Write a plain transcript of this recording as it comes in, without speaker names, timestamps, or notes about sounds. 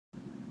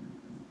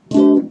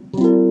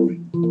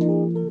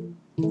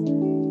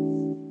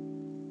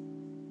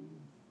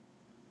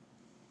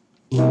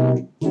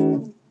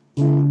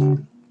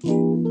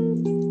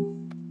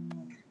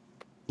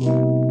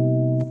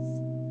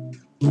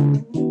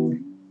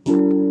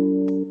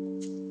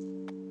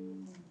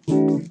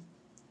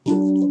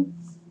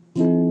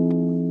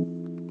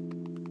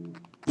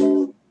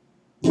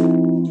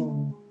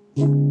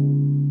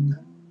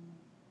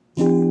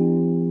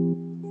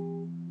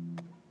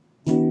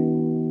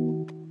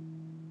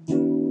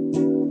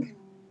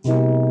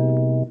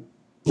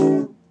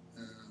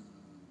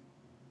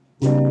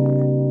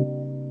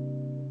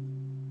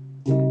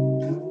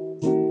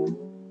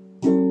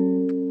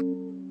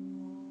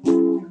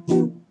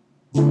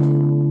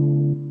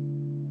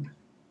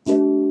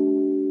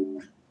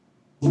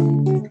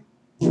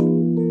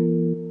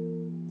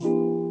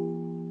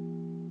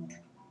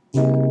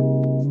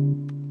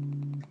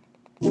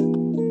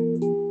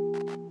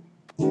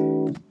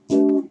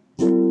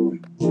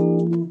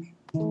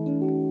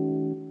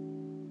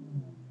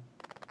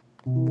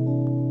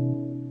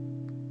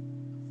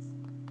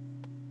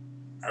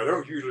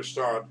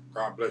usually start,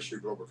 God bless you,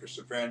 Global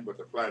Christian Friend, with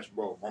a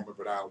flashbulb moment,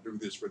 but I'll do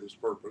this for this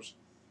purpose.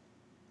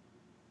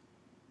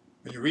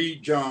 When you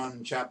read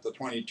John chapter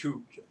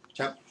 22,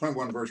 chapter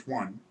 21, verse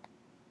 1,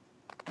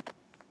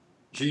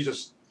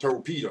 Jesus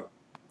told Peter,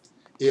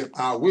 if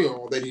I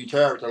will that he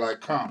tarry till I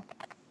come.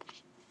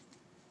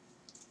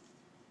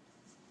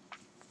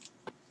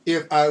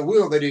 If I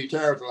will that he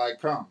tarry till I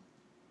come.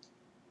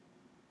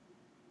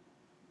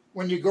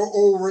 When you go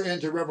over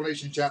into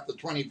Revelation chapter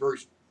 20,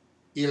 verse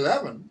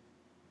 11,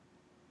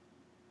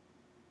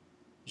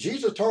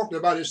 Jesus talked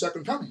about his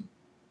second coming.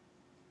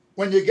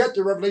 When you get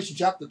to Revelation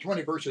chapter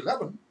 20, verse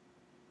 11,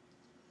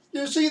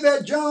 you see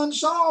that John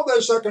saw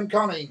the second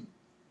coming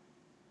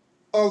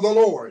of the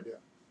Lord.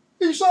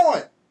 He saw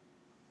it.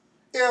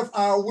 If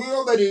I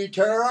will that he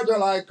tarry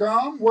till I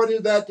come, what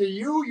is that to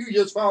you? You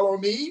just follow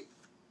me.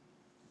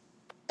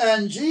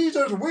 And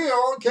Jesus'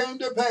 will came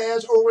to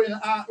pass over in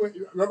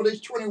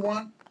Revelation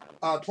 21,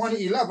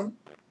 20:11,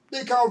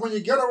 because when you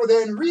get over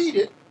there and read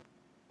it,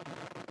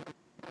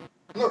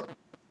 look,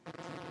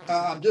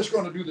 I'm just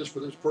going to do this for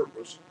this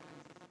purpose.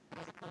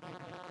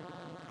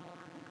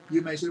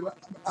 You may say, well,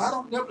 I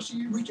don't never see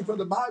you reaching for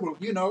the Bible,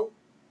 you know.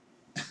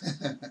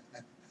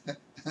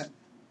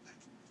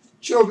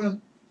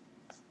 Children,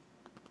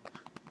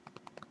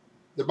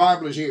 the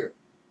Bible is here.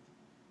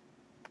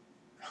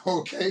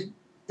 Okay?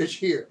 It's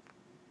here.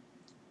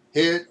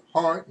 Head,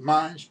 heart,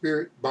 mind,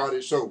 spirit,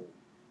 body, soul.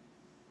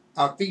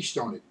 I feast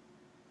on it.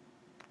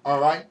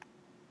 All right?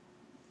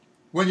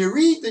 When you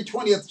read the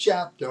 20th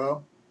chapter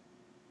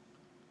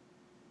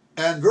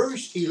and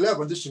verse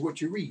 11, this is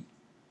what you read.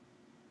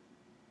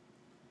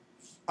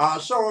 I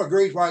saw a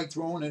great white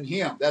throne and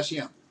him. That's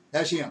him.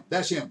 That's him.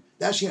 That's him.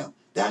 That's him.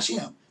 That's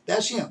him.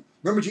 That's him.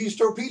 Remember Jesus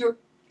told Peter,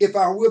 if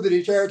I will that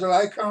he tarry till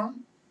I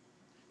come?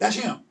 That's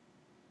him.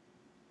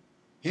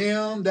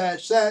 Him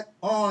that sat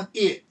on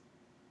it,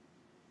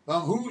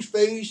 from whose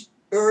face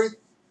earth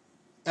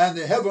and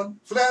the heaven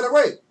fled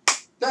away.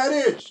 That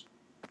is.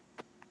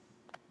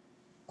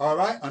 All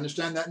right?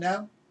 Understand that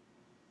now?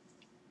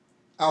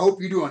 I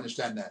hope you do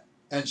understand that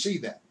and see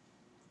that.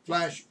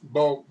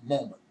 Flashbulb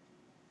moment.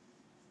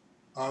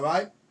 All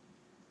right?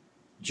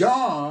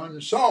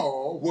 John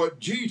saw what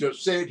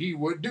Jesus said he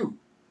would do.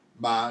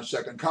 My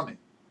second coming.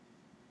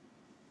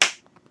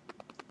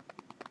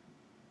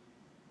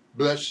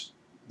 Bless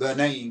the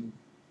name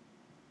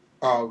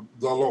of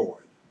the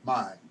Lord.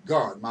 My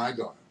God, my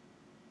God.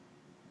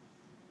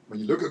 When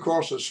you look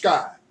across the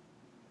sky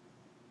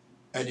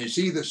and you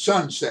see the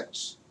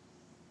sunsets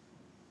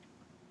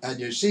and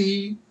you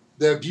see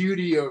the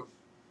beauty of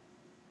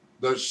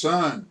the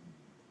sun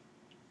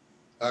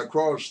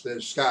across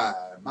the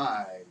sky,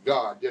 my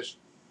God, just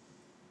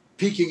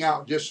peeking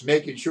out, just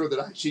making sure that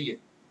I see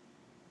it.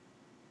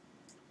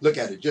 Look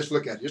at it, just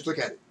look at it, just look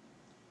at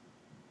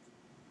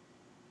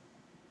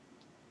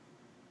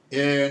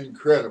it.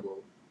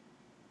 Incredible.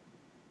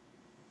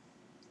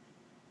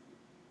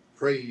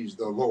 Praise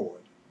the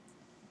Lord.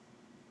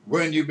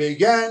 When you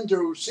began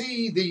to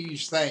see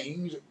these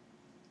things,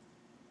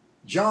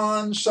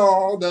 John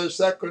saw the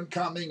second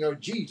coming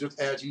of Jesus,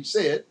 as he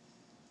said,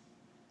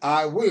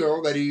 I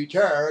will that he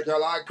tarry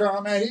till I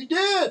come, and he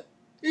did.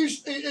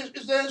 It's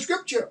there in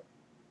Scripture.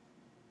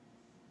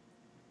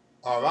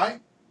 All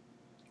right?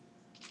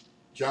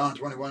 John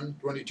 21,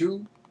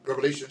 22,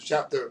 Revelation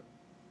chapter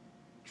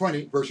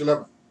 20, verse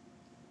 11.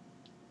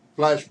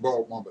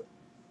 Flashbulb moment.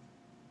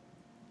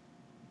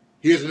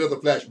 Here's another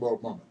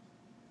flashbulb moment.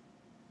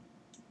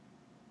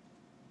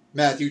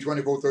 Matthew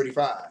 24,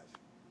 35.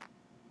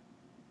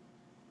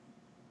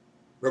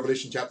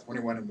 Revelation chapter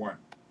 21 and 1.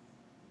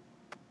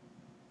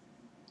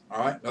 All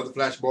right, another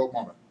flashbulb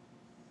moment.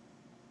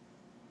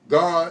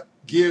 God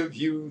gives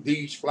you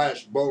these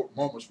flashbulb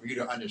moments for you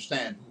to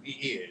understand who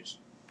he is.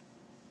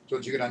 So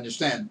that you can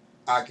understand,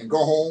 I can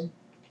go home,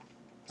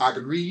 I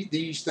can read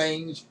these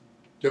things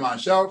to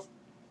myself,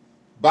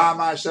 by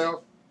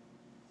myself,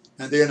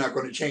 and they're not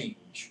going to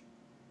change.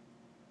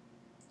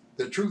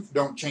 The truth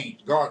don't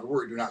change. God's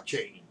word do not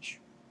change.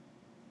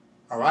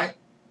 All right?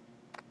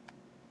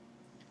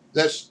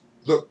 Let's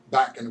look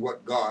back at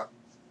what God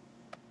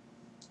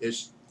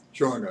is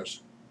showing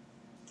us.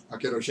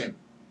 Akedo Shem.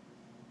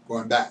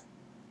 Going back.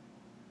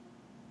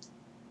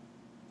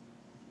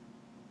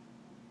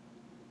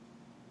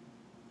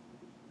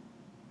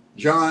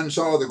 John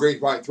saw the great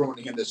white throne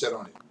and him that sat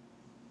on it,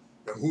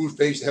 from whose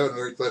face the heaven and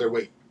earth fled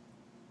away.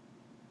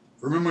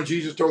 Remember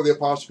Jesus told the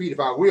apostle Peter, if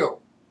I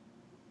will,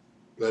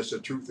 bless the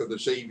truth of the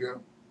Savior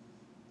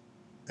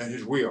and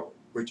his will,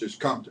 which has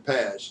come to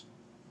pass,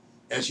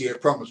 as he had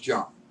promised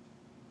John,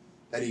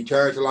 that he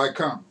tarry till I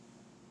come.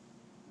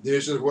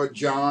 This is what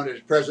John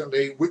is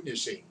presently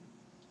witnessing.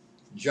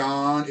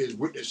 John is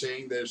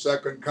witnessing the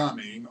second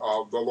coming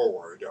of the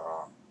Lord.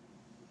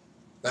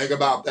 Think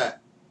about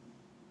that.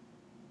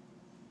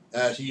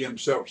 As he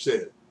himself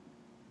said.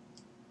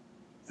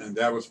 And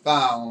there was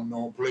found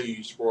no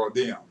place for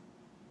them.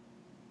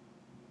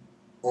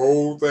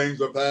 Old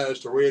things are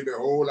passed away, and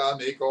behold, I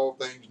make all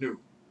things new.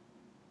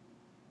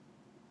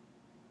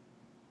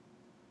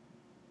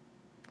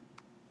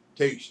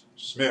 Taste,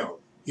 smell,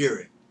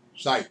 hearing,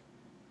 sight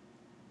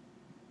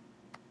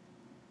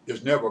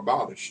is never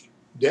abolished.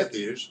 Death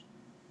is,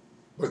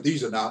 but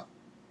these are not.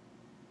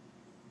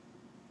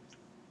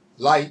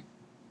 Light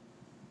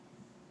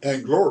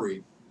and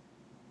glory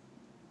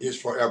is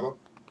forever.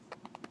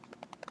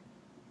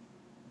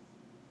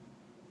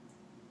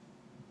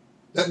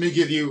 Let me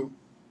give you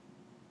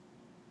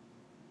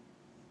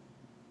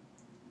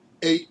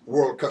 8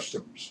 world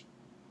customs.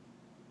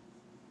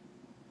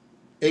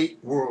 8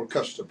 world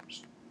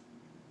customs.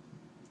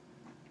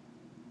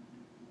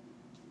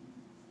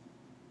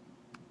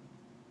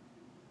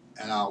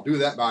 And I'll do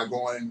that by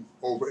going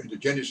over into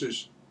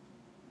Genesis.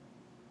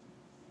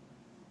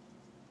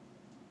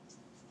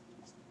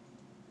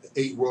 The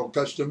 8 world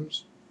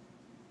customs.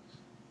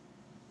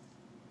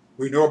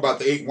 We know about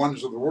the 8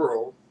 wonders of the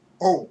world.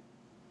 Oh,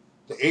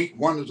 the 8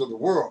 wonders of the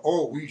world.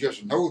 Oh, we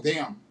just know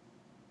them.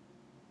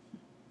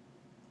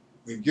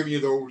 We've given you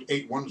those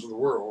 8 wonders of the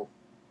world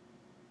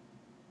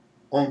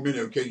on many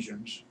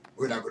occasions.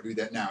 We're not going to do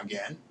that now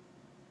again.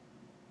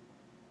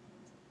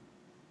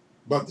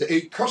 But the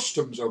 8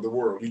 customs of the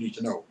world you need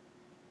to know.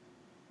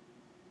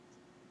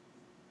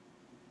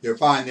 You'll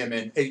find them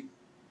in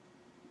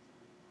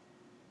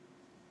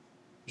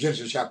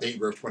Genesis chapter 8,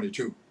 verse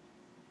 22.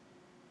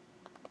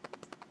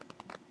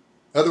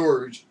 In other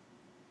words,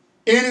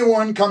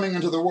 anyone coming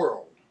into the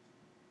world,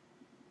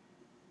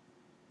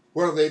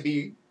 whether they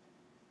be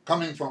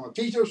coming from a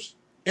fetus,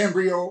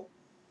 embryo,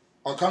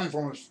 or coming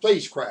from a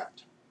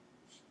spacecraft,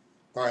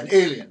 or an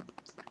alien,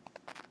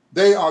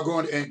 they are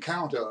going to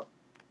encounter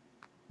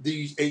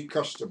these 8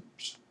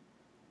 customs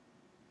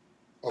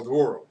of the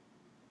world.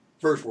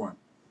 First one,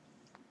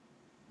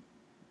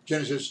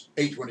 Genesis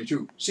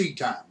 8:22, seed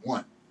time,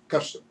 1,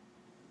 custom.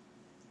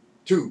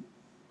 2,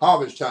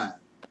 harvest time.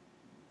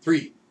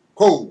 3,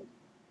 cold.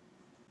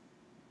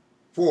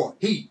 4,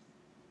 heat.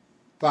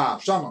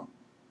 5, summer.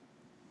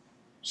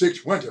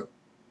 6, winter.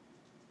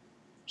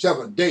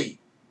 7, day.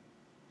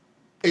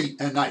 8,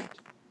 and night.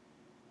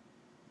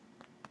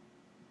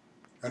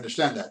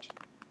 Understand that?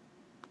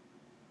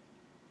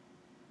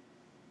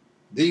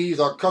 These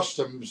are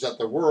customs that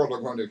the world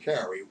are going to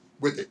carry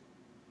with it.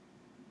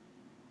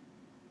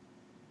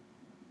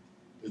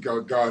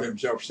 Because God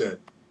himself said,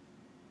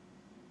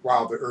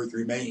 while the earth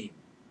remains,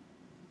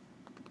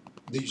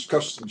 these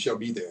customs shall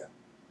be there.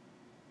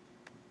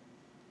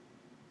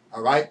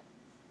 All right?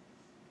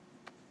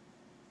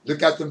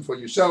 Look at them for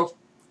yourself.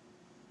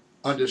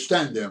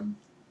 Understand them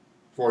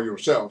for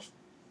yourself.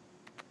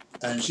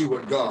 And see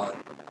what God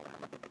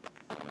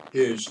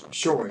is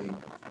showing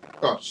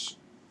us.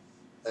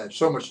 There's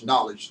so much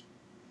knowledge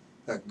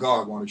that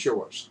God wants to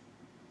show us.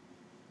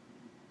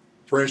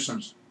 For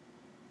instance,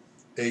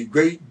 a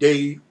great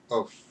day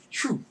of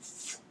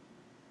truth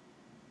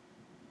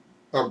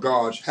of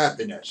God's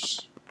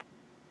happiness.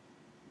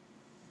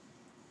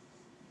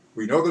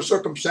 We know the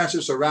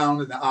circumstances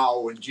surrounding the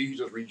hour when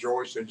Jesus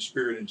rejoiced in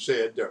spirit and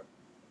said,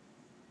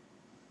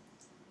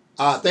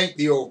 I thank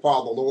thee, O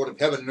Father, Lord of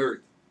heaven and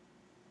earth,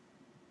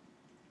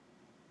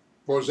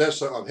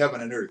 possessor of heaven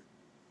and earth,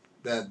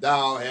 that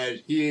thou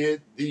hast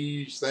hid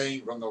these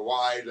things from the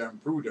wise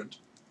and prudent,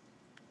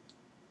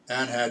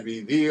 and had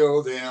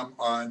revealed them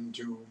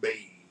unto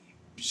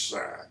babes.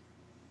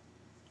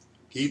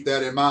 Keep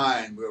that in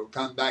mind. We'll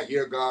come back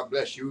here. God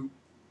bless you.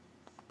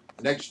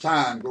 Next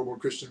time, Global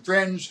Christian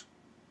Friends.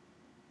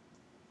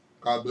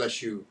 God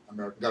bless you,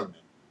 American government.